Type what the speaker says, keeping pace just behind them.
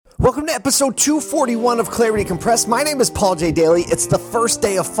Welcome to episode 241 of Clarity Compressed. My name is Paul J. Daly. It's the first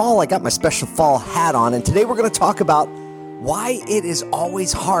day of fall. I got my special fall hat on, and today we're going to talk about why it is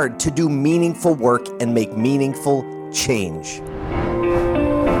always hard to do meaningful work and make meaningful change.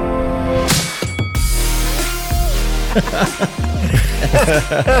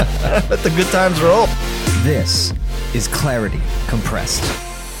 Let the good times roll. This is Clarity Compressed.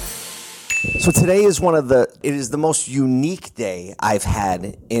 So today is it is the most unique day I've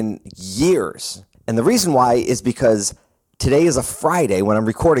had in years. And the reason why is because today is a Friday when I'm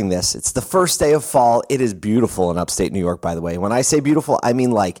recording this. It's the first day of fall. It is beautiful in upstate New York, by the way. When I say beautiful, I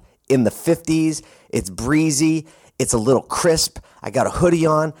mean like in the 50s. It's breezy. It's a little crisp. I got a hoodie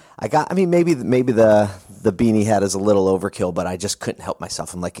on. Maybe the beanie hat is a little overkill, but I just couldn't help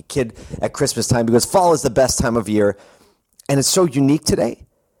myself. I'm like a kid at Christmas time because fall is the best time of year. And it's so unique today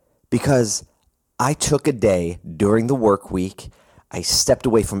because I took a day during the work week. I stepped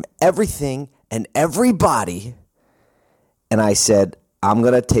away from everything and everybody, and I said, I'm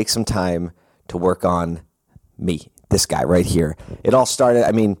going to take some time to work on me, this guy right here. It all started,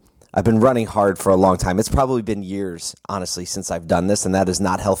 I've been running hard for a long time. It's probably been years, honestly, since I've done this, and that is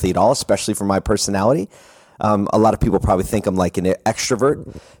not healthy at all, especially for my personality. A lot of people probably think I'm like an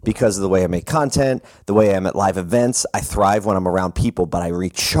extrovert because of the way I make content, the way I'm at live events. I thrive when I'm around people, but I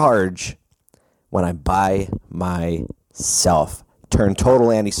recharge when I'm by myself. Turn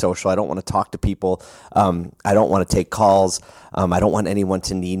total antisocial. I don't want to talk to people. I don't want to take calls. I don't want anyone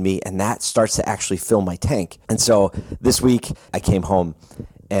to need me, and that starts to actually fill my tank. And so this week I came home,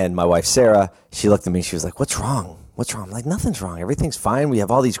 and my wife Sarah, she looked at me. She was like, "What's wrong? What's wrong?" I'm like, "Nothing's wrong. Everything's fine. We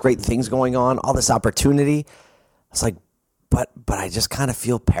have all these great things going on, all this opportunity." I was like, but I just kind of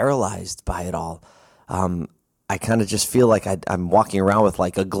feel paralyzed by it all. I kind of just feel like I'm walking around with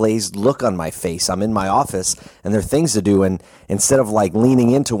like a glazed look on my face. I'm in my office and there are things to do. And instead of like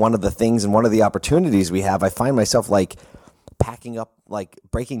leaning into one of the things and one of the opportunities we have, I find myself like packing up, like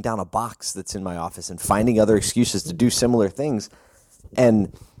breaking down a box that's in my office and finding other excuses to do similar things.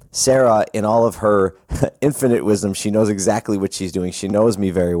 And Sarah, in all of her infinite wisdom, she knows exactly what she's doing. She knows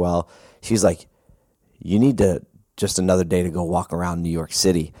me very well. She's like, "You need to just another day to go walk around New York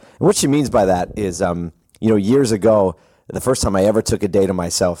City." And what she means by that is, years ago, the first time I ever took a day to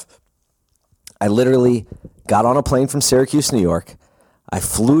myself, I literally got on a plane from Syracuse, New York. I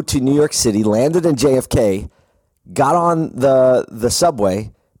flew to New York City, landed in JFK, got on the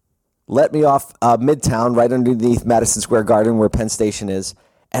subway, let me off Midtown right underneath Madison Square Garden where Penn Station is,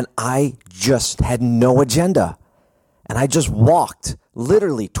 and I just had no agenda. And I just walked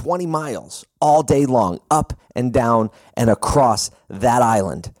literally 20 miles all day long, up and down and across that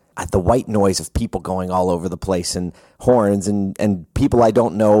island. At the white noise of people going all over the place and horns and people I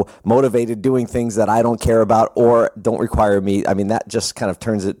don't know, motivated doing things that I don't care about or don't require me. That just kind of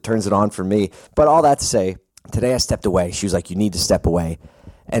turns it on for me. But all that to say, today I stepped away. She was like, "You need to step away."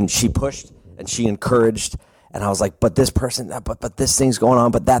 And she pushed and she encouraged. And I was like, "But this person, but this thing's going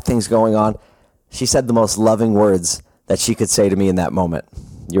on, but that thing's going on." She said the most loving words that she could say to me in that moment.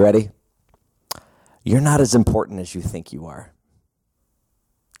 You ready? "You're not as important as you think you are."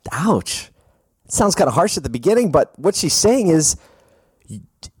 Ouch. It sounds kind of harsh at the beginning, but what she's saying is,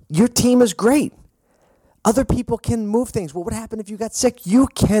 your team is great. Other people can move things. What would happen if you got sick? You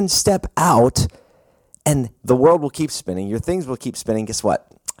can step out and the world will keep spinning. Your things will keep spinning. Guess what?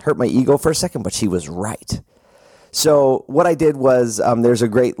 Hurt my ego for a second, but she was right. So what I did was there's a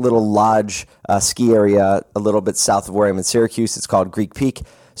great little lodge ski area a little bit south of where I'm in Syracuse. It's called Greek Peak.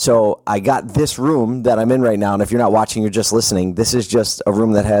 So I got this room that I'm in right now, and if you're not watching, you're just listening. This is just a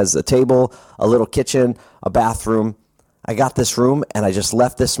room that has a table, a little kitchen, a bathroom. I got this room, and I just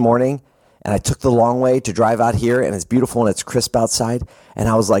left this morning, and I took the long way to drive out here, and it's beautiful and it's crisp outside. And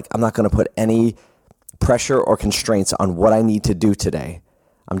I was like, I'm not going to put any pressure or constraints on what I need to do today.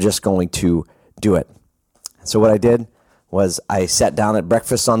 I'm just going to do it. So what I did was I sat down at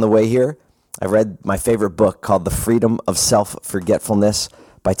breakfast on the way here. I read my favorite book called The Freedom of Self-Forgetfulness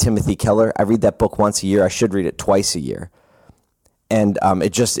by Timothy Keller. I read that book once a year. I should read it twice a year. And it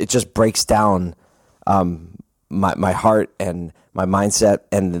just breaks down my heart and my mindset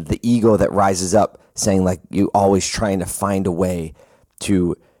and the ego that rises up, saying like you always trying to find a way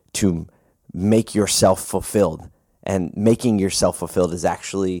to make yourself fulfilled. And making yourself fulfilled is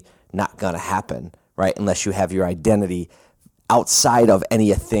actually not going to happen, right? Unless you have your identity outside of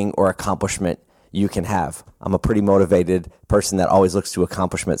any thing or accomplishment you can have. I'm a pretty motivated person that always looks to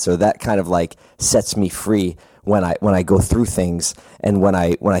accomplishment. So that kind of like sets me free when I go through things and when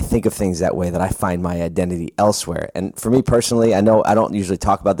I think of things that way, that I find my identity elsewhere. And for me personally, I know I don't usually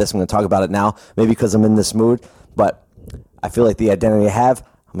talk about this. I'm going to talk about it now, maybe because I'm in this mood, but I feel like the identity I have,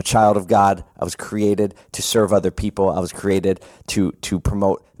 I'm a child of God. I was created to serve other people. I was created to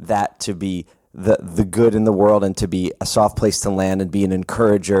promote that, to be the good in the world and to be a soft place to land and be an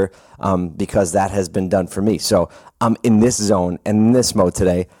encourager, because that has been done for me. So I'm in this zone and in this mode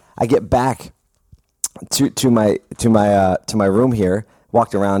today. I get back to my room here,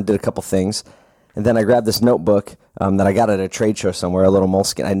 walked around, did a couple things, and then I grabbed this notebook that I got at a trade show somewhere, a little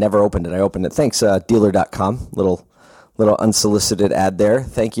Moleskine. I never opened it. I opened it. Thanks, dealer.com. Little unsolicited ad there.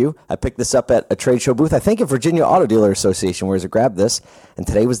 Thank you. I picked this up at a trade show booth, I think at Virginia Auto Dealer Association, where I grabbed this, and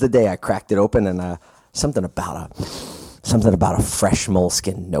today was the day I cracked it open, and something about a fresh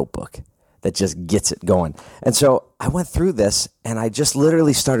Moleskine notebook that just gets it going. And so I went through this, and I just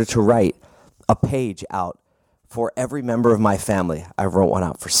literally started to write a page out for every member of my family. I wrote one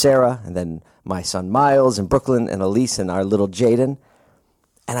out for Sarah, and then my son Miles, and Brooklyn, and Elise, and our little Jaden.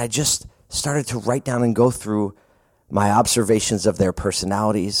 And I just started to write down and go through my observations of their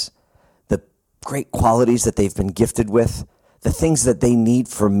personalities, the great qualities that they've been gifted with, the things that they need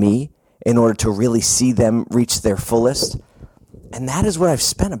from me in order to really see them reach their fullest. And that is what I've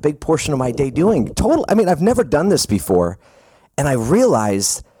spent a big portion of my day doing. I've never done this before. And I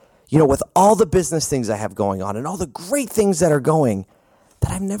realized, with all the business things I have going on and all the great things that are going,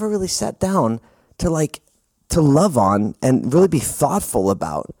 that I've never really sat down to love on and really be thoughtful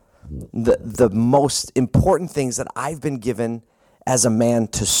about the most important things that I've been given as a man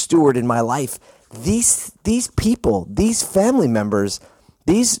to steward in my life. These people, these family members,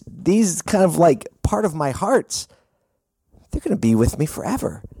 these kind of like part of my hearts, they're going to be with me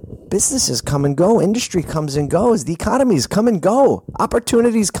forever. Businesses come and go. Industry comes and goes. The economies come and go.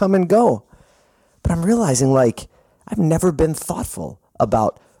 Opportunities come and go. But I'm realizing I've never been thoughtful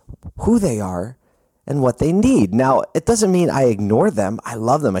about who they are and what they need. Now, it doesn't mean I ignore them. I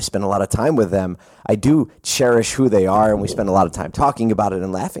love them. I spend a lot of time with them. I do cherish who they are, and we spend a lot of time talking about it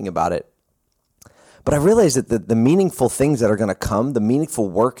and laughing about it. But I realize that the meaningful things that are going to come, the meaningful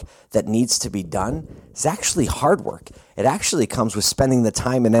work that needs to be done, is actually hard work. It actually comes with spending the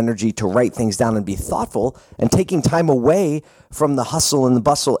time and energy to write things down and be thoughtful, and taking time away from the hustle and the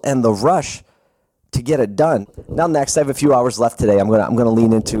bustle and the rush to get it done. Now, next, I have a few hours left today. I'm gonna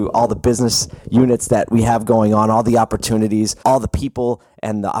lean into all the business units that we have going on, all the opportunities, all the people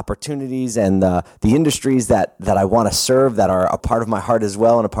and the opportunities and the industries that I want to serve, that are a part of my heart as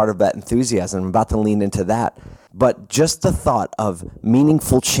well and a part of that enthusiasm. I'm about to lean into that. But just the thought of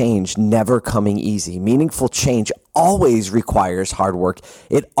meaningful change never coming easy. Meaningful change always requires hard work.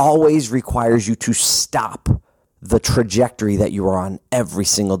 It always requires you to stop the trajectory that you are on every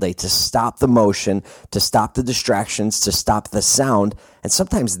single day, to stop the motion, to stop the distractions, to stop the sound. And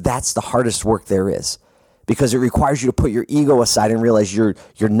sometimes that's the hardest work there is, because it requires you to put your ego aside and realize you're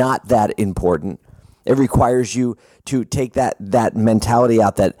not that important. It requires you to take that mentality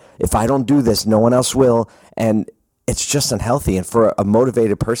out that if I don't do this, no one else will. And it's just unhealthy. And for a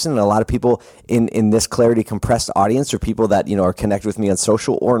motivated person, and a lot of people in this Clarity Compressed audience, or people that are connected with me on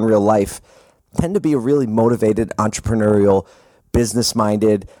social or in real life, tend to be a really motivated, entrepreneurial,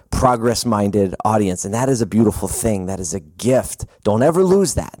 business-minded, progress-minded audience. And that is a beautiful thing. That is a gift. Don't ever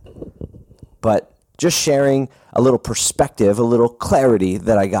lose that. But just sharing a little perspective, a little clarity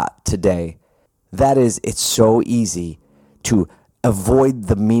that I got today, it's so easy to avoid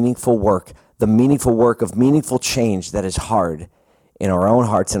the meaningful work of meaningful change that is hard in our own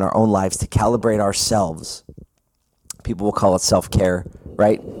hearts, in our own lives, to calibrate ourselves. People will call it self-care,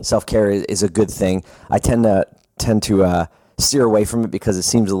 right? Self-care is a good thing. I tend to steer away from it because it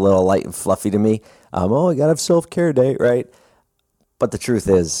seems a little light and fluffy to me. I got to have self-care day, right? But the truth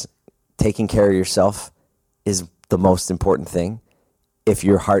is, taking care of yourself is the most important thing if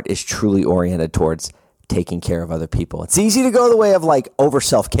your heart is truly oriented towards taking care of other people. It's easy to go the way of over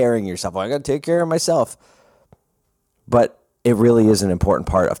self-caring yourself. I got to take care of myself. But it really is an important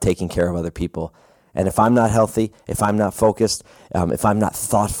part of taking care of other people. And if I'm not healthy, if I'm not focused, if I'm not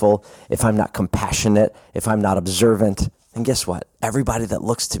thoughtful, if I'm not compassionate, if I'm not observant, then guess what? Everybody that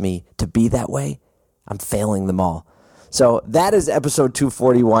looks to me to be that way, I'm failing them all. So that is episode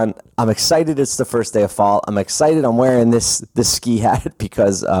 241. I'm excited it's the first day of fall. I'm excited I'm wearing this ski hat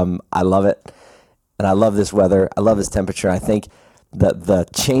because I love it. And I love this weather. I love this temperature. I think the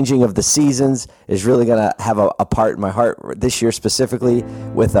changing of the seasons is really going to have a part in my heart this year, specifically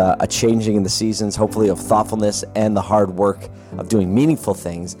with a changing in the seasons, hopefully of thoughtfulness and the hard work of doing meaningful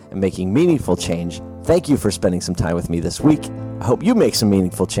things and making meaningful change. Thank you for spending some time with me this week. I hope you make some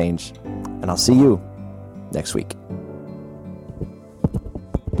meaningful change, and I'll see you next week.